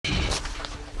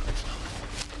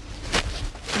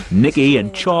Nicky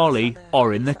and Charley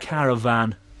are in the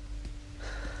caravan.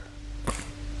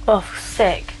 Oh,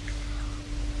 sick.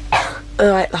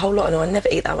 Alright, the whole lot. No, I never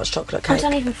eat that much chocolate cake. I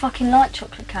don't even fucking like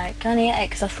chocolate cake. I only ate it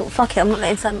because I thought, fuck it, I'm not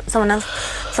letting someone else,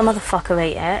 some other fucker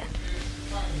eat it.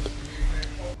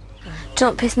 Do you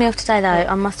know what pissed me off today, though?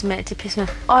 I must admit, it did piss me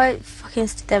off. I fucking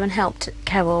stood there and helped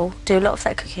Carol do a lot of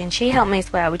that cooking. She helped me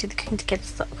as well. We did the cooking together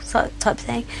type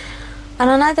thing. And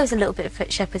I know there was a little bit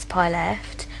of shepherd's pie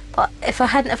left, but if I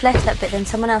hadn't have left that bit, then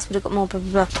someone else would have got more, blah,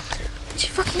 blah, blah. But she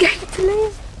fucking gave it to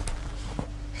Liam.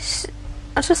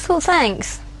 I just thought,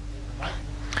 thanks.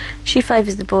 She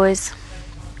favours the boys.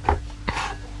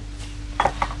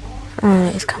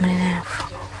 Oh, it's coming in now.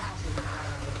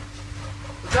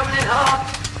 Coming in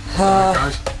hard.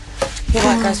 You're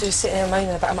right, guys, we're just sitting here moaning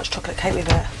about how much chocolate cake we've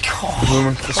got.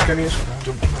 Woman, the skinniest one,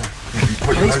 jump on there.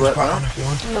 Put your nose back on if you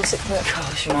want. Little sick foot. Oh,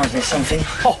 this reminds me of something.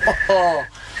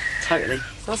 Totally.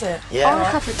 Does it? Yeah. I want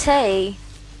a cup of tea.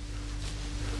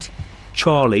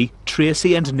 Charley,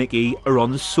 Tracy and Nicky are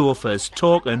on the sofas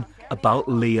talking about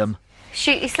Liam.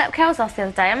 Shoot, he slapped Carol's ass the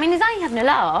other day. I mean, he's only having a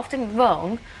laugh, don't get me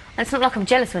wrong. And it's not like I'm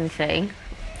jealous or anything.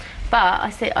 But I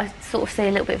sort of see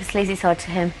a little bit of a sleazy side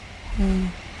to him.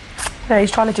 Yeah,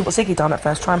 he's trying to do what Ziggy done at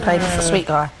first, try and play the sweet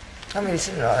guy. I mean, it's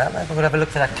something like that. Maybe we'll have a look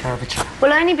for that curvature.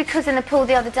 Well, only because in the pool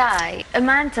the other day,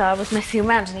 Amanda was messing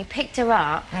around and he picked her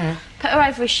up, put her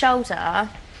over his shoulder,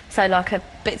 so like her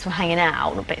bits were hanging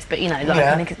out, not bits, but you know,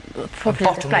 like properly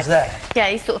bottom was there. Yeah,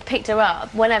 he sort of picked her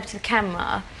up, went over to the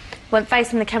camera, went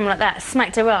facing the camera like that,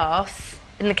 smacked her ass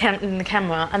in the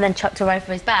camera, and then chucked her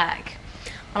over his back.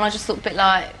 And I just thought a bit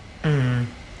like, And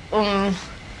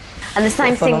the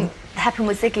same thing happened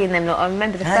with Ziggy and them lot. I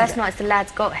remember the first nights the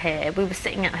lads got here, we were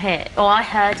sitting out here. Oh, I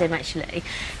heard him actually.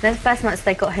 The first nights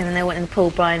they got here and they went in the pool,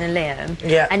 Brian and Liam.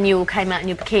 Yeah. And you all came out in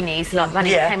your bikinis, like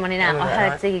came running out. I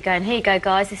heard Ziggy going, "Here you go,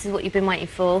 guys. This is what you've been waiting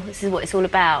for. This is what it's all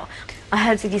about." I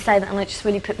heard Ziggy say that and it just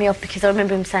really put me off because I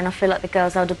remember him saying, "I feel like the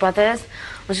girls' older brothers."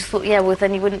 I just thought, yeah, well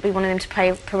then you wouldn't be wanting them to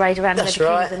parade around in their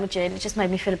bikinis, then, would you? And it just made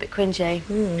me feel a bit cringy.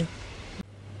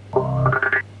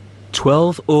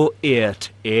 12:08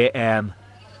 a.m.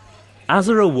 As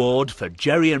a reward for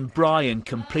Jerry and Brian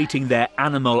completing their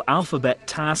animal alphabet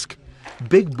task,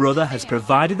 Big Brother has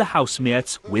provided the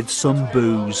housemates with some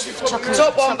booze.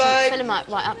 Top one, babe. Fill them up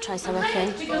right up, Trace, I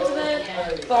reckon.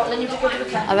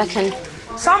 I reckon.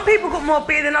 Some people got more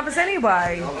beer than others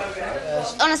anyway.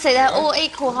 Honestly, they're all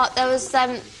equal. There was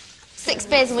 6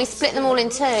 beers and we split them all in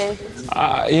 2.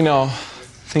 You know, I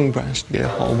think Brian should get a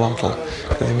whole bottle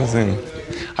because he was in.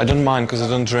 I don't mind because I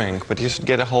don't drink, but you should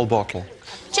get a whole bottle.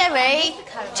 Jerry,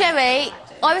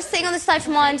 I was sitting on the sofa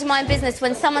minding my own business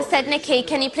when someone said, "Nicky,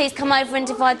 can you please come over and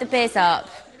divide the beers up?"